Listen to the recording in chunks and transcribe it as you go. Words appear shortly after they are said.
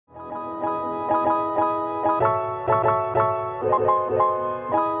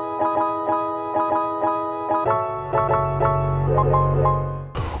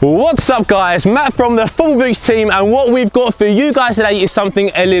What's up guys, Matt from the Football Boots team, and what we've got for you guys today is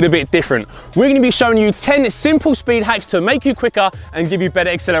something a little bit different. We're going to be showing you 10 simple speed hacks to make you quicker and give you better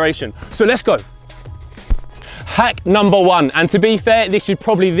acceleration. So let's go. Hack number one, and to be fair, this is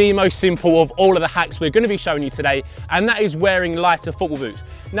probably the most simple of all of the hacks we're going to be showing you today, and that is wearing lighter football boots.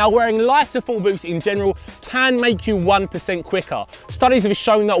 Now, wearing lighter football boots in general can make you 1% quicker. Studies have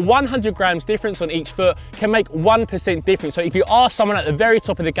shown that 100 grams difference on each foot can make 1% difference. So if you are someone at the very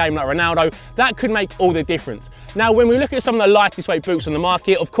top of the game like Ronaldo, that could make all the difference. Now, when we look at some of the lightest weight boots on the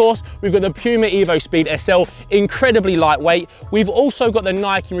market, of course, we've got the Puma Evo Speed SL, incredibly lightweight. We've also got the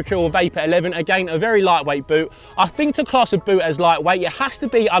Nike Mercurial Vapor 11, again, a very lightweight boot. I think to class a boot as lightweight, it has to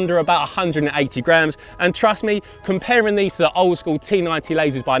be under about 180 grams. And trust me, comparing these to the old school T90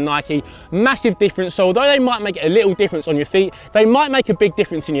 lasers by Nike, massive difference. So although they might make a little difference on your feet, they might make a big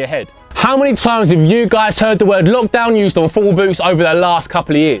difference in your head. How many times have you guys heard the word lockdown used on football boots over the last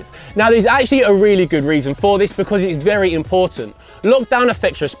couple of years? Now, there's actually a really good reason for this, because it's very important. Lockdown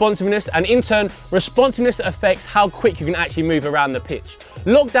affects responsiveness, and in turn, responsiveness affects how quick you can actually move around the pitch.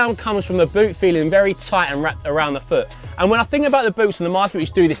 Lockdown comes from the boot feeling very tight and wrapped around the foot. And when I think about the boots on the market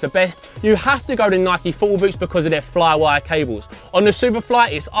which do this the best, you have to go to Nike football boots because of their fly wire cables. On the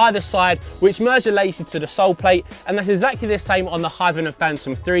Superfly, it's either side, which merge the laces to the sole plate, and that's exactly the same on the Hyven and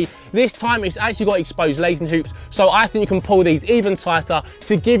Phantom 3. This time it's actually got exposed lacing hoops, so I think you can pull these even tighter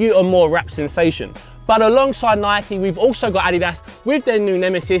to give you a more wrapped sensation. But alongside Nike, we've also got Adidas with their new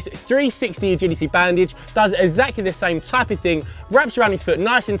Nemesis 360 agility bandage. Does exactly the same type of thing, wraps around your foot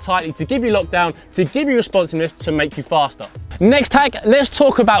nice and tightly to give you lockdown, to give you responsiveness, to make you faster. Next hack, let's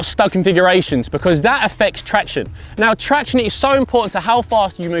talk about stud configurations, because that affects traction. Now, traction is so important to how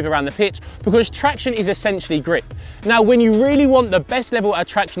fast you move around the pitch, because traction is essentially grip. Now, when you really want the best level of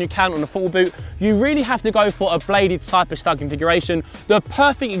traction you can on a football boot, you really have to go for a bladed type of stud configuration. The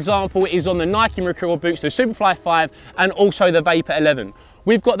perfect example is on the Nike Mercurial boots, the Superfly 5 and also the Vapor 11.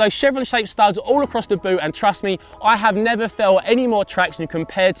 We've got those chevron-shaped studs all across the boot, and trust me, I have never felt any more traction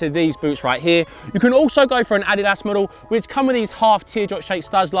compared to these boots right here. You can also go for an Adidas model, which come with these half teardrop-shaped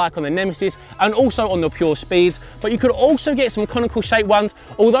studs like on the Nemesis and also on the Pure Speeds, but you could also get some conical shaped ones.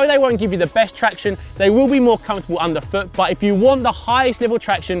 Although they won't give you the best traction, they will be more comfortable underfoot, but if you want the highest level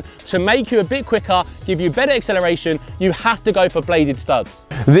traction to make you a bit quicker, give you better acceleration, you have to go for bladed studs.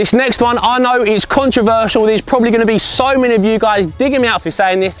 This next one, I know it's controversial. There's probably going to be so many of you guys digging me out for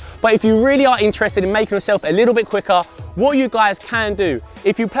saying this, but if you really are interested in making yourself a little bit quicker, what you guys can do,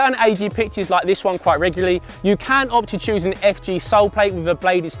 if you play on AG pitches like this one quite regularly, you can opt to choose an FG sole plate with a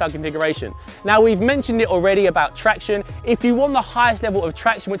bladed stud configuration. Now, we've mentioned it already about traction. If you want the highest level of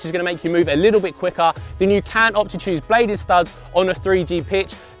traction, which is going to make you move a little bit quicker, then you can opt to choose bladed studs on a 3G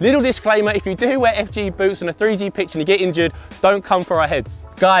pitch. Little disclaimer, if you do wear FG boots on a 3G pitch and you get injured, don't come for our heads.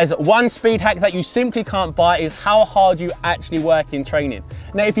 Guys, one speed hack that you simply can't buy is how hard you actually work in training.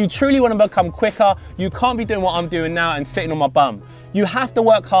 Now, if you truly want to become quicker, you can't be doing what I'm doing now and sitting on my bum. You have to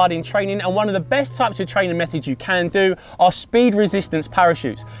work hard in training, and one of the best types of training methods you can do are speed resistance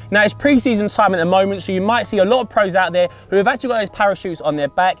parachutes. Now, it's pre-season time at the moment, so you might see a lot of pros out there who have actually got those parachutes on their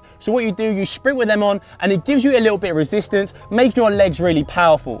back. So what you do, you sprint with them on, and it gives you a little bit of resistance, making your legs really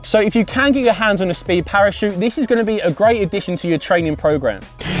powerful. So if you can get your hands on a speed parachute, this is going to be a great addition to your training program.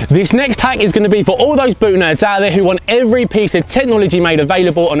 This next hack is going to be for all those boot nerds out there who want every piece of technology made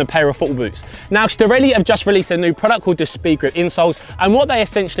available on a pair of football boots. Now, Storelli have just released a new product called the Speed Grip insoles, and what they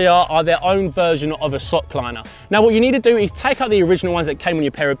essentially are their own version of a sock liner. Now, what you need to do is take out the original ones that came on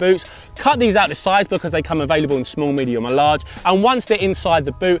your pair of boots, cut these out to size because they come available in small, medium and large, and once they're inside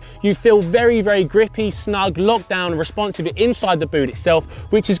the boot, you feel very, very grippy, snug, locked down, responsive inside the boot itself,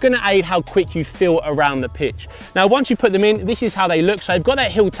 which is going to aid how quick you feel around the pitch. Now, once you put them in, this is how they look. So they've got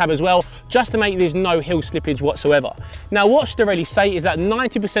that heel tab as well, just to make there's no heel slippage whatsoever. Now, what Storelli say is that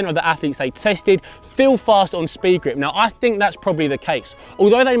 90% of the athletes they tested feel fast on speed grip. Now, I think that's probably the case.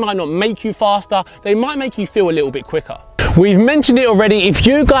 Although they might not make you faster, they might make you feel a little bit quicker. We've mentioned it already, if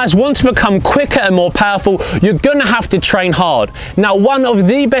you guys want to become quicker and more powerful, you're gonna have to train hard. Now, one of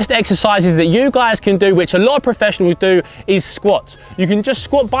the best exercises that you guys can do, which a lot of professionals do, is squats. You can just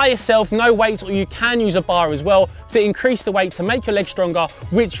squat by yourself, no weights, or you can use a bar as well to increase the weight, to make your legs stronger,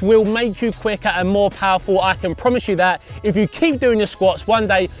 which will make you quicker and more powerful. I can promise you that if you keep doing your squats, one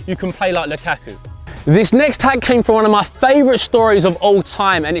day you can play like Lukaku. This next hack came from one of my favourite stories of all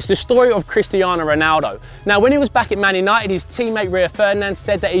time, and it's the story of Cristiano Ronaldo. Now, when he was back at Man United, his teammate Rio Ferdinand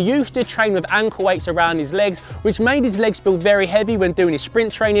said that he used to train with ankle weights around his legs, which made his legs feel very heavy when doing his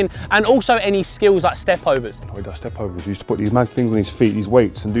sprint training, and also any skills like step overs. Oh, he does step overs. He used to put these mad things on his feet, these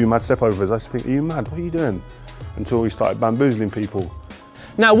weights, and do mad step overs. I used to think, are you mad? What are you doing? Until he started bamboozling people.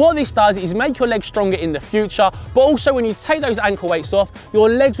 Now what this does is make your legs stronger in the future, but also when you take those ankle weights off, your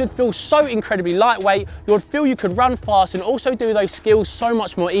legs would feel so incredibly lightweight, you would feel you could run fast and also do those skills so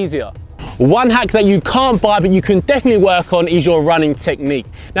much more easier. One hack that you can't buy but you can definitely work on is your running technique.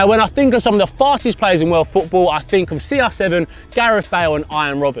 Now when I think of some of the fastest players in world football, I think of CR7, Gareth Bale and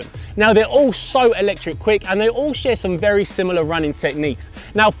Iron Robin. Now they're all so electric quick and they all share some very similar running techniques.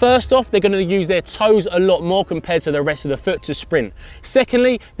 Now first off, they're going to use their toes a lot more compared to the rest of the foot to sprint.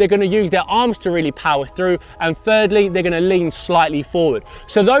 Secondly, they're going to use their arms to really power through, and thirdly, they're going to lean slightly forward.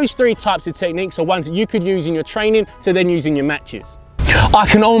 So those three types of techniques are ones that you could use in your training to then use in your matches. I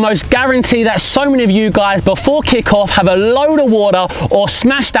can almost guarantee that so many of you guys before kickoff have a load of water or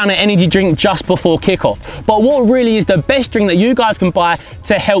smash down an energy drink just before kickoff. But what really is the best drink that you guys can buy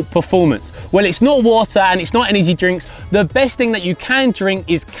to help performance? Well, it's not water and it's not energy drinks. The best thing that you can drink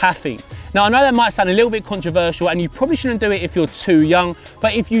is caffeine. Now I know that might sound a little bit controversial and you probably shouldn't do it if you're too young,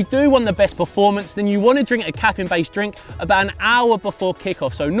 but if you do want the best performance, then you want to drink a caffeine-based drink about an hour before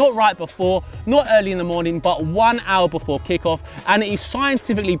kickoff. So not right before, not early in the morning, but 1 hour before kickoff, and it is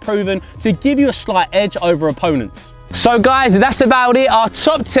scientifically proven to give you a slight edge over opponents. So guys, that's about it, our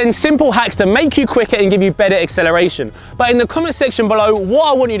top 10 simple hacks to make you quicker and give you better acceleration. But in the comment section below, what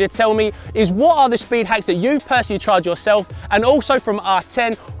I want you to tell me is what are the speed hacks that you've personally tried yourself, and also from our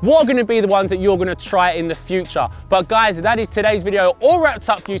 10, what are going to be the ones that you're going to try in the future. But guys, that is today's video all wrapped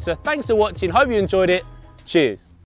up for you, so thanks for watching, hope you enjoyed it, cheers.